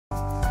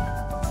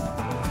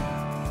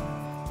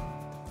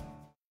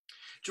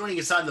Joining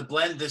us on the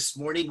blend this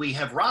morning, we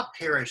have Rob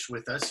Parrish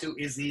with us, who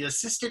is the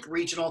Assistant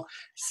Regional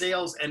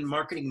Sales and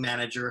Marketing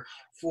Manager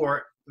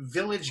for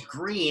Village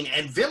Green.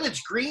 And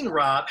Village Green,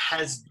 Rob,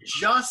 has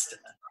just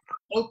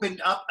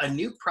opened up a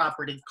new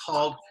property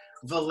called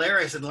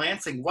Volaris in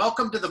Lansing.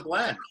 Welcome to the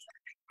blend.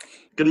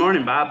 Good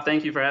morning, Bob.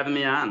 Thank you for having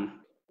me on.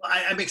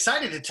 I'm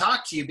excited to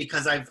talk to you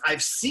because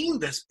I've seen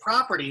this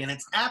property and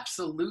it's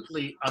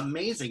absolutely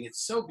amazing.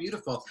 It's so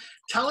beautiful.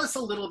 Tell us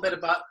a little bit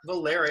about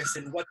Volaris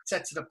and what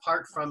sets it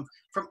apart from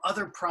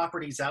other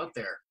properties out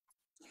there.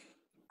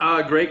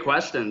 Great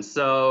question.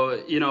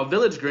 So,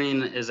 Village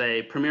Green is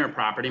a premier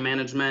property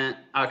management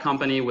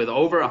company with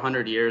over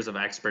 100 years of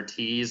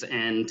expertise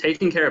in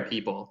taking care of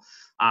people.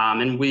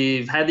 And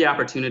we've had the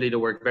opportunity to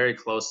work very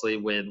closely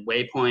with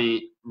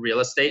Waypoint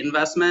Real Estate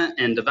Investment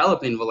in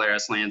developing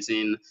Volaris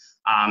Lansing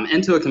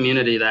into a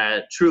community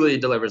that truly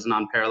delivers an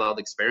unparalleled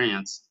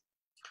experience.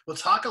 We'll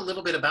talk a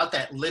little bit about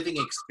that living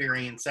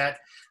experience at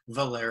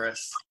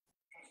Volaris.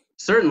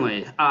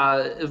 Certainly.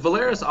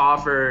 Volaris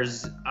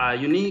offers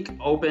unique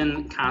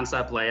open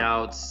concept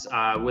layouts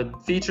with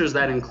features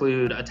that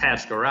include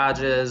attached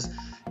garages,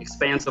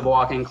 expansive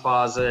walk-in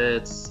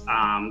closets,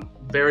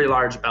 very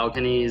large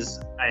balconies,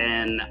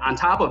 and on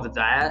top of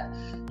that,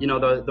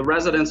 the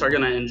residents are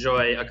going to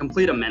enjoy a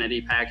complete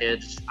amenity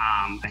package,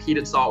 a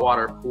heated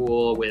saltwater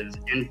pool with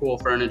in-pool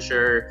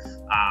furniture,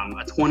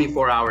 a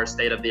 24-hour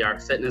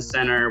state-of-the-art fitness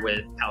center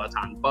with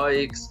Peloton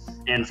bikes,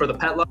 and for the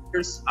pet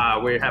lovers,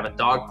 we have a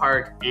dog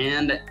park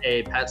and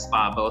a pet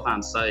spa, both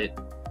on site.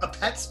 A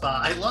pet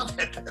spa, I love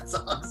it. That's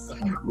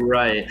awesome.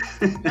 Right.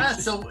 Yeah.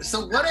 So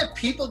what have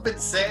people been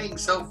saying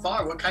so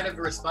far? What kind of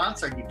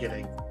response are you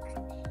getting?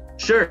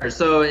 Sure.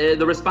 So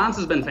the response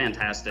has been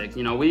fantastic.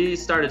 We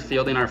started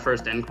fielding our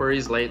first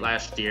inquiries late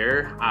last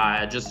year.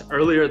 Just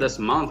earlier this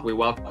month, we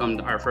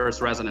welcomed our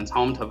first residents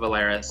home to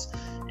Volaris.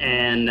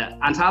 And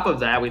on top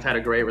of that, we've had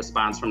a great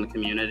response from the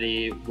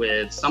community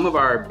with some of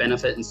our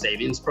benefit and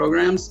savings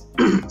programs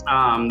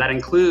that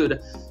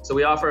include, so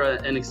we offer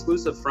an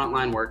exclusive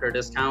frontline worker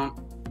discount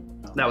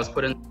that was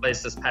put in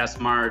place this past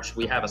March.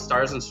 We have a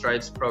Stars and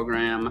Stripes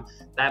program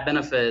that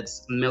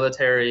benefits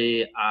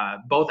military,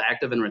 both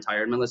active and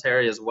retired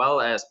military, as well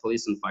as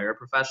police and fire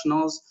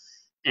professionals.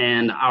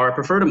 And our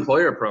preferred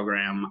employer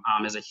program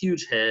is a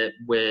huge hit,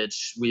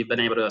 which we've been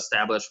able to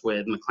establish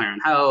with McLaren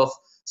Health,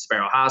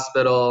 Sparrow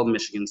Hospital,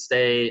 Michigan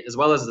State, as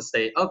well as the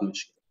state of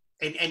Michigan.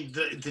 And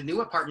the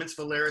new apartments,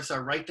 Volaris,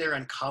 are right there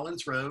on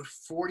Collins Road,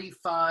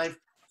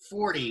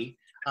 4540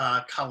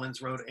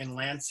 Collins Road in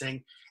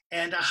Lansing.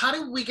 And how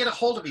do we get a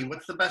hold of you?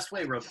 What's the best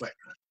way, real quick?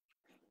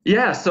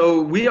 Yeah, so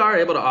we are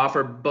able to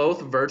offer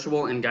both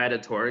virtual and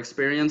guided tour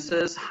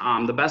experiences.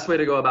 The best way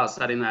to go about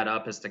setting that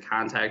up is to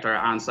contact our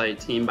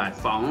on-site team by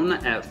phone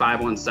at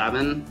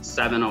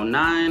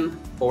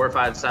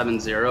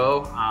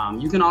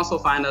 517-709-4570. You can also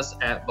find us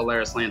at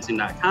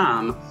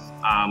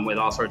volarislansing.com with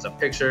all sorts of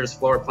pictures,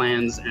 floor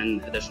plans,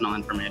 and additional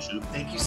information. Thank you.